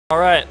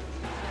Alright,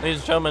 ladies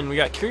and gentlemen, we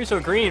got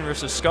Kirito Green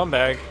versus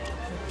Scumbag.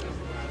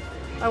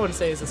 I wouldn't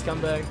say he's a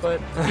scumbag, but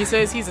he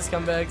says he's a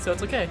scumbag, so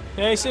it's okay.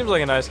 Yeah, he seems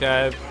like a nice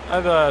guy.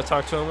 I've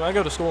talked to him. I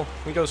go to school.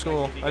 We go to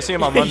school. I see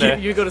him on Monday.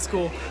 you go to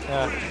school.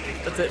 Yeah.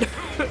 That's it.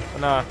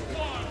 Nah.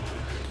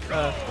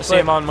 I see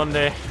him on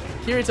Monday.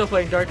 Kirito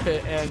playing Dark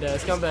Pit and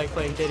Scumbag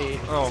playing Diddy.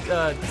 Oh.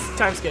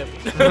 Time skip.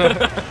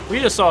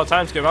 We just saw a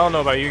time skip. I don't know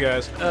about you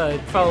guys.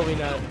 Probably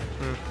not.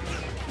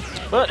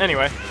 But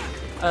anyway.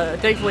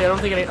 Thankfully, I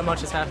don't think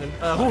much has happened.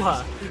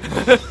 Hoo-ha.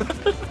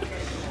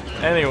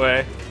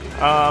 Anyway.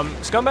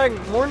 Scumbag,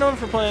 more known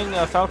for playing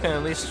Falcon,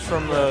 at least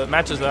from the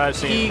matches that I've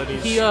seen.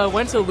 He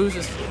went to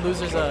losers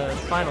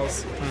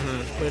finals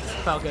with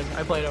Falcon.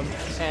 I played him,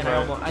 and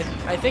right.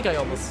 I think I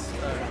almost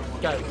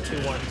got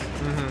 2-1.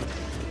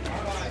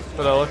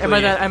 But and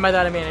by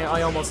that I mean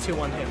I almost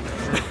 2-1 him.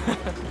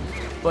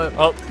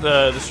 But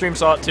the stream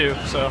saw it too,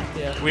 so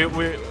yeah. we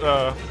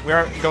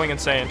aren't going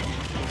insane.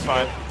 It's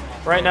fine.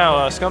 Right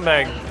now,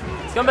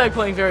 Scumbag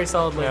playing very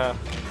solidly. Yeah.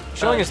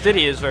 Showing his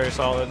Diddy is very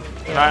solid.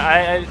 Yeah.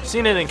 I've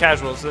seen it in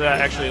casuals, so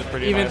that actually is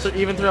pretty nice.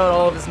 Even throughout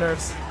all of his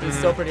nerfs, he's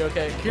still pretty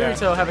okay.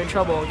 Kirito having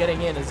trouble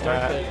getting in his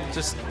Dark Pit.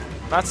 Just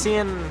not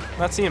seeing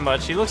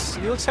much. He looks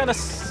a little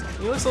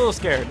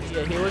scared.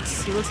 Yeah, he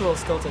looks a little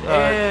stilted.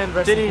 And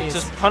rest Diddy in peace.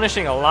 just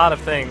punishing a lot of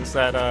things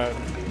that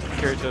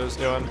Kirito's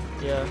doing.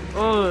 Yeah.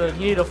 Oh, you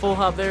need a full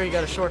hop there. You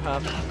got a short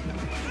hop.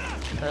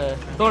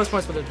 Bonus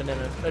points for the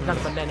banana. Not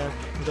the banana.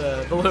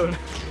 The balloon.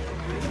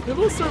 It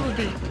will start with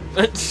B.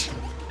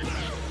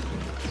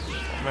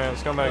 Man,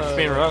 Scumbag's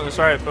being relentless,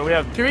 right? But we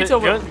have Kirito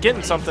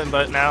getting something,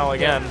 but now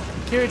again.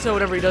 Kirito,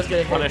 whenever he does get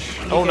a hit. Punish.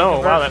 Oh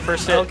no! Wow, that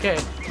first hit. Okay,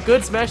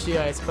 good smash DI,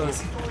 I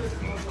suppose.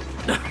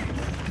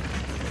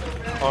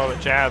 Oh, it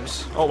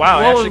jabs. Oh wow,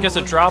 it actually gets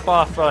a drop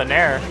off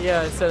nair.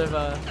 Yeah, instead of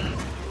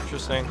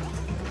Interesting.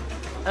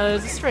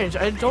 It's strange.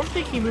 I don't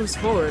think he moves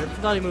forward. I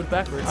thought he moved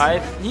backwards.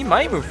 He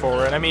might move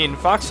forward. I mean,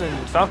 Fox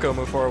and Falco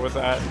move forward with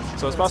that,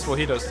 so it's possible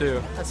he does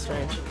too. That's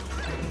strange.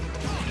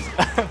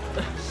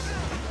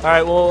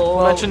 Alright,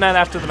 we'll mention that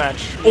after the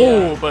match. Yeah.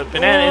 Oh, but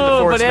banana into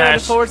forward smash. Banana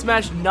into forward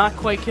smash, not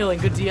quite killing.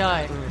 Good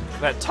DI.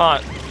 That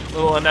taunt, a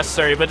little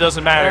unnecessary, but it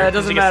doesn't matter. It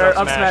doesn't matter.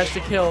 Up smash to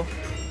kill.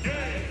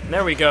 And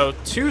there we go.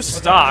 2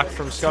 stock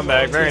from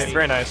Scumbag.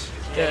 Very nice.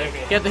 Yeah,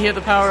 he had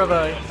the power of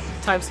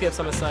time skips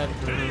on his side.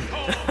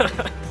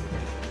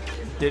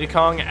 Diddy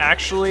Kong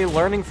actually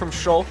learning from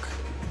Shulk.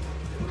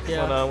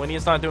 Yeah. When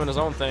he's not doing his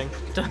own thing.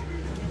 You're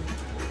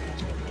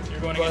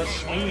going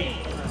against me.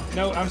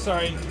 No, I'm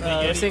sorry.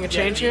 We're seeing a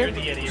change here?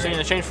 You're seeing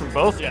a change from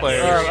both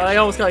players. I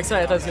almost got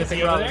excited. I thought he was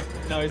going to pick Robin.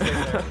 No, he's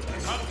there.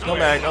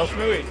 Scumbag.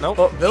 Nope.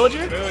 Oh,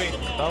 Villager?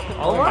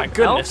 Oh my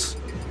goodness.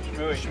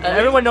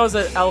 Everyone knows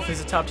that Alf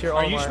is a top tier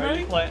Are you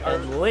Olimar.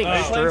 Shmooey? Link.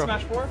 Playing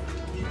Smash 4?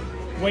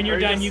 When you're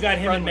done, you got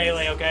him in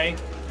melee, okay?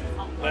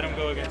 Let him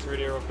go against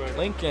Rudy real quick.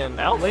 Link and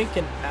Alf.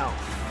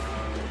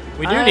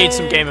 We do need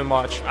some Game &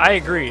 Watch. I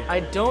agree. I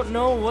don't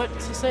know what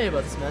to say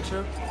about this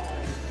matchup.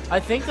 I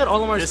think that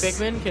Olimar's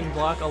Pikmin can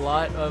block a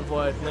lot of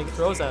what Link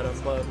throws at him,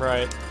 but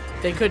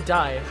they could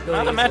die.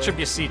 Not a matchup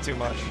you see too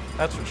much.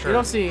 That's for sure. You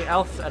don't see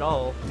Alf at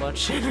all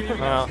much.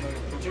 Well,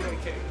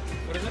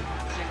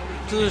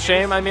 which is a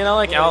shame. I mean, I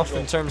like Alf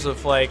in terms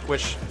of like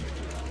which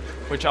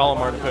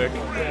Olimar to pick.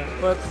 Yeah,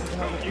 but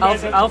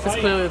Alf is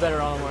clearly the better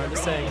Olimar. I'm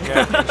just saying.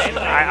 Yeah,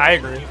 I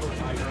agree.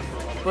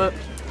 But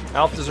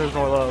Alf deserves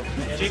more love.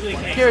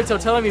 Kirito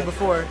telling me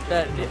before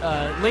that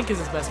Link is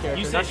his best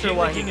character. Not sure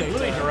why he picked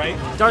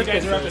Dark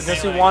Pit.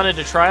 Guess he wanted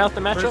to try out the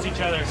matchup,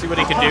 see what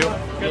he could do.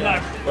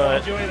 Yeah.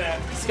 But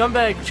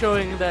Scumbag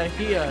showing that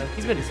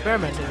he's been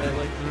experimenting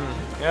lately.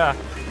 Yeah.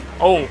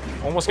 Oh,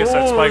 almost gets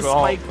that spike.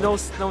 Spike. No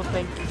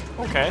thank you.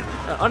 Okay.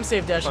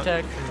 Unsafe dash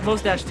attack.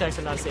 Most dash attacks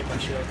are not safe on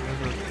shield.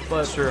 But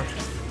that's true.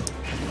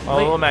 All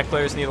Lil Mac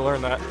players need to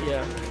learn that.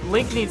 Yeah.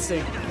 Link needs to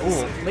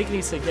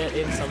get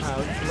in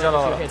somehow. He's got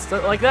a few hits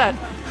like that.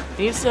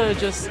 He needs to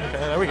just. Okay,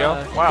 there we go.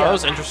 Wow, that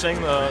was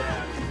interesting.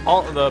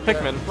 The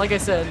Pikmin. Like I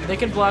said, they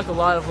can block a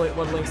lot of what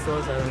Link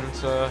throws at them.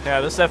 So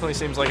yeah, this definitely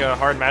seems like a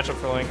hard matchup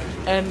for Link.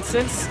 And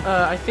since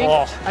I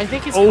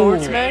think his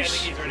forward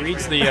smash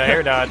reads the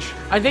air dodge.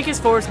 I think his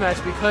forward smash,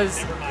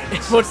 because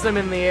it puts them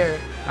in the air.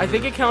 I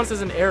think it counts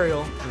as an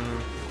aerial.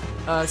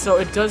 So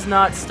it does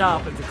not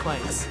stop if it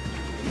clanks.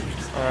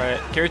 Alright,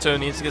 Kirito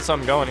needs to get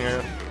something going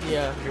here.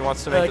 Yeah. If he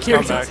wants to make this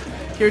comeback.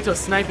 Kirito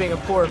sniping a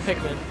poor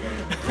Pikmin.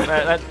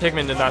 that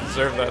Pikmin did not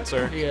deserve that,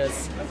 sir.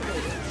 Yes.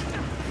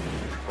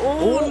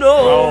 Oh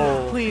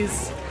no!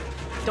 Please,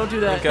 don't do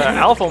that.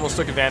 Alf almost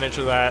took advantage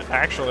of that,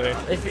 actually.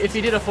 If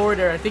he did a forward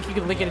air, I think you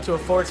could link it into a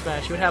forward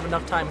smash. He would have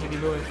enough time. He'd be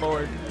moving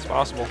forward. It's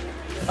possible.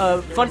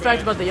 Fun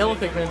fact about the yellow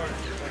Pikmin.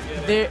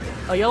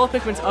 A yellow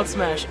Pikmin's up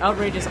smash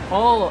outranges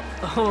all.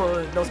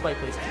 Oh, no spike,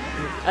 please.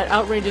 It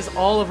outranges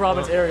all of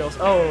Robin's aerials.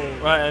 Oh.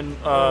 And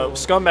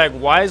Scumbag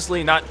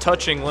wisely not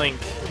touching Link.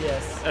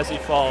 Yes. As he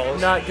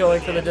falls. Not going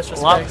for the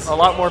disrespects. A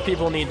lot more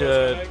people need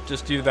to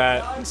just do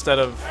that instead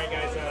of.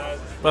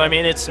 But I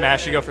mean, it's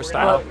smash. You go for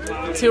style.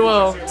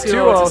 2-0 to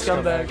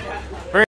Scumbag.